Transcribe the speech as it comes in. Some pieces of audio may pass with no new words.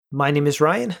My name is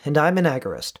Ryan, and I'm an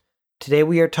agorist. Today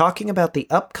we are talking about the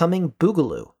upcoming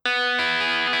Boogaloo.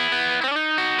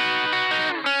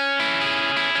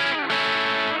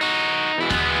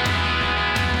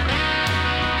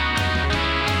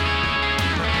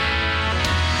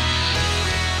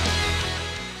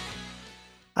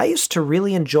 I used to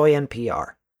really enjoy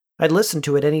NPR. I'd listen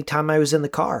to it any time I was in the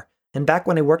car, and back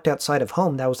when I worked outside of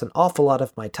home, that was an awful lot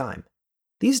of my time.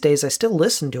 These days I still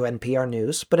listen to NPR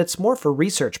news, but it's more for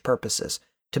research purposes,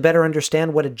 to better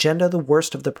understand what agenda the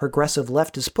worst of the progressive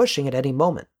left is pushing at any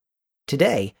moment.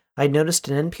 Today, I noticed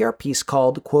an NPR piece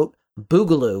called, quote,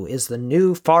 "Boogaloo is the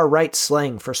new far-right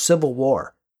slang for Civil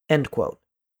War," end quote.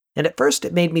 And at first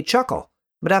it made me chuckle,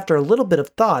 but after a little bit of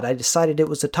thought I decided it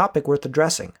was a topic worth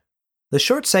addressing. The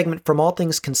short segment from All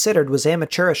Things Considered was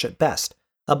amateurish at best.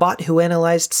 A bot who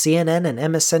analyzed CNN and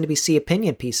MSNBC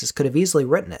opinion pieces could have easily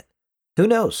written it. Who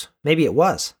knows? Maybe it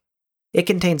was. It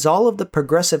contains all of the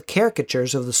progressive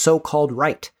caricatures of the so-called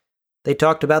right. They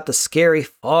talked about the scary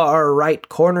far-right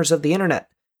corners of the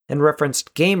internet and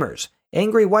referenced gamers,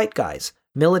 angry white guys,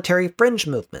 military fringe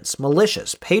movements,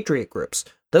 militias, patriot groups,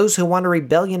 those who want a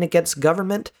rebellion against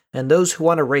government, and those who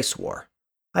want a race war.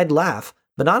 I'd laugh,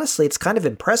 but honestly it's kind of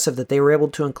impressive that they were able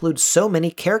to include so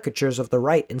many caricatures of the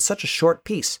right in such a short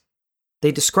piece.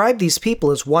 They describe these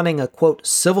people as wanting a, quote,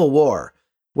 civil war,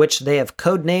 which they have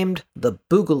codenamed the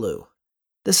Boogaloo.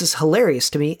 This is hilarious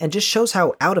to me and just shows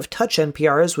how out of touch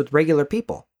NPR is with regular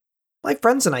people. My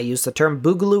friends and I use the term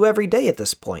Boogaloo every day at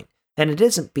this point, and it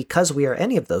isn't because we are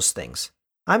any of those things.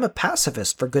 I'm a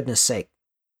pacifist, for goodness sake.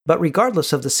 But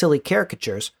regardless of the silly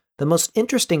caricatures, the most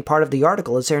interesting part of the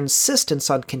article is their insistence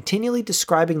on continually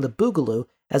describing the Boogaloo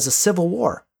as a civil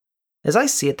war. As I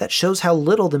see it, that shows how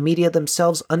little the media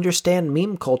themselves understand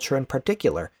meme culture in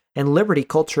particular, and liberty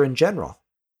culture in general.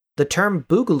 The term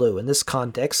Boogaloo in this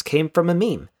context came from a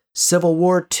meme, Civil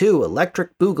War II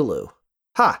Electric Boogaloo.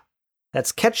 Ha!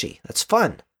 That's catchy, that's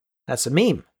fun, that's a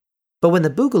meme. But when the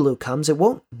Boogaloo comes, it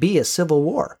won't be a civil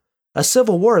war. A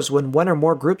civil war is when one or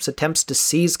more groups attempts to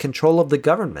seize control of the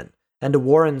government, and a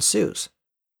war ensues.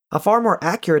 A far more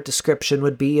accurate description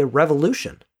would be a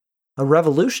revolution. A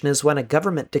revolution is when a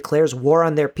government declares war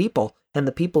on their people, and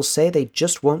the people say they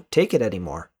just won't take it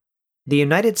anymore. The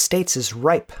United States is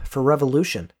ripe for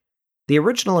revolution. The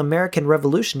original American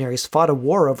revolutionaries fought a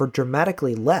war over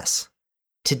dramatically less.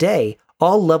 Today,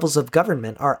 all levels of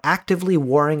government are actively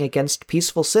warring against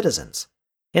peaceful citizens.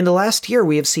 In the last year,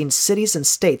 we have seen cities and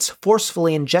states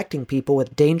forcefully injecting people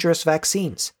with dangerous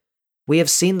vaccines. We have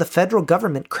seen the federal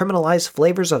government criminalize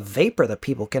flavors of vapor that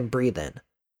people can breathe in.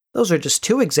 Those are just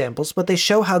two examples, but they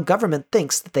show how government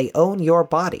thinks that they own your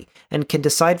body and can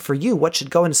decide for you what should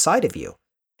go inside of you.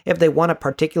 If they want a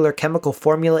particular chemical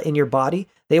formula in your body,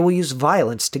 they will use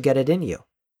violence to get it in you.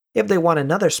 If they want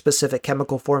another specific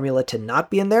chemical formula to not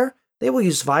be in there, they will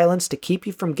use violence to keep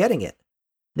you from getting it.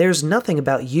 There's nothing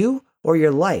about you or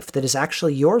your life that is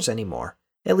actually yours anymore,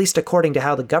 at least according to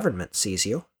how the government sees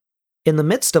you. In the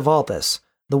midst of all this,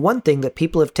 the one thing that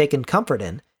people have taken comfort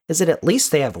in is that at least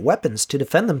they have weapons to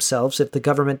defend themselves if the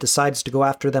government decides to go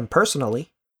after them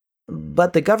personally.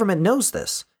 But the government knows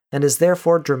this, and is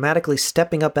therefore dramatically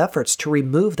stepping up efforts to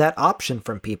remove that option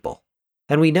from people.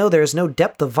 And we know there is no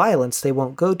depth of violence they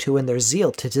won't go to in their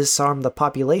zeal to disarm the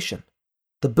population.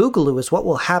 The Boogaloo is what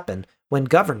will happen when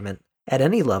government, at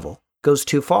any level, goes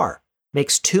too far,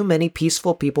 makes too many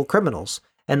peaceful people criminals,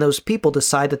 and those people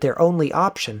decide that their only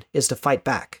option is to fight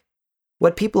back.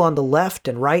 What people on the left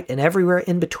and right and everywhere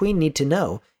in between need to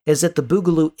know is that the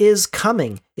Boogaloo is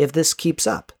coming if this keeps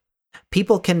up.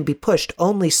 People can be pushed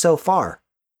only so far.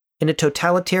 In a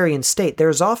totalitarian state, there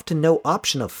is often no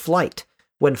option of flight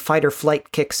when fight or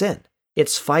flight kicks in.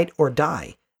 It's fight or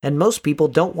die, and most people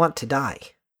don't want to die.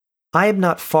 I am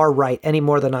not far right any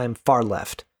more than I am far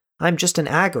left. I'm just an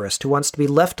agorist who wants to be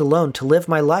left alone to live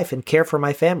my life and care for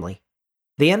my family.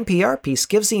 The NPR piece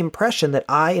gives the impression that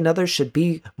I and others should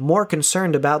be more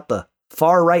concerned about the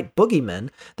far-right boogeymen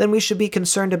than we should be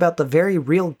concerned about the very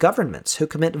real governments who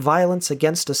commit violence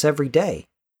against us every day.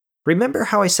 Remember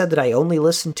how I said that I only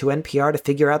listened to NPR to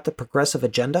figure out the progressive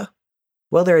agenda?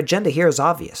 Well, their agenda here is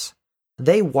obvious.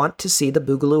 They want to see the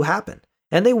Boogaloo happen,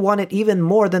 and they want it even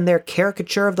more than their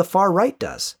caricature of the far right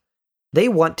does. They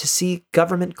want to see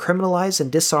government criminalize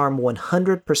and disarm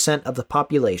 100% of the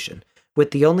population,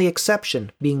 with the only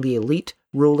exception being the elite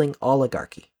ruling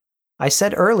oligarchy. I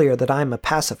said earlier that I am a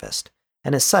pacifist,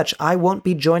 and as such I won't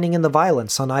be joining in the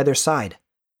violence on either side.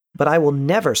 But I will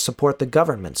never support the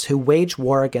governments who wage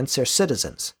war against their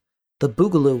citizens. The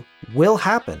Boogaloo will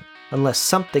happen unless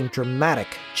something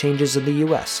dramatic changes in the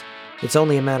US. It's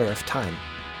only a matter of time.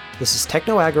 This is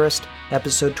Techno Agorist,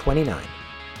 episode 29.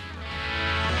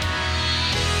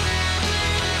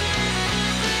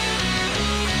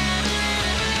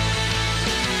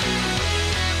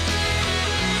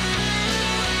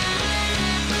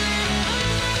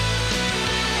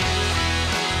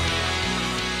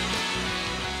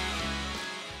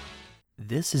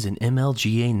 This is an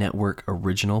MLGA Network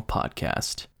original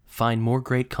podcast. Find more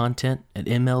great content at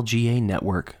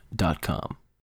mlganetwork.com.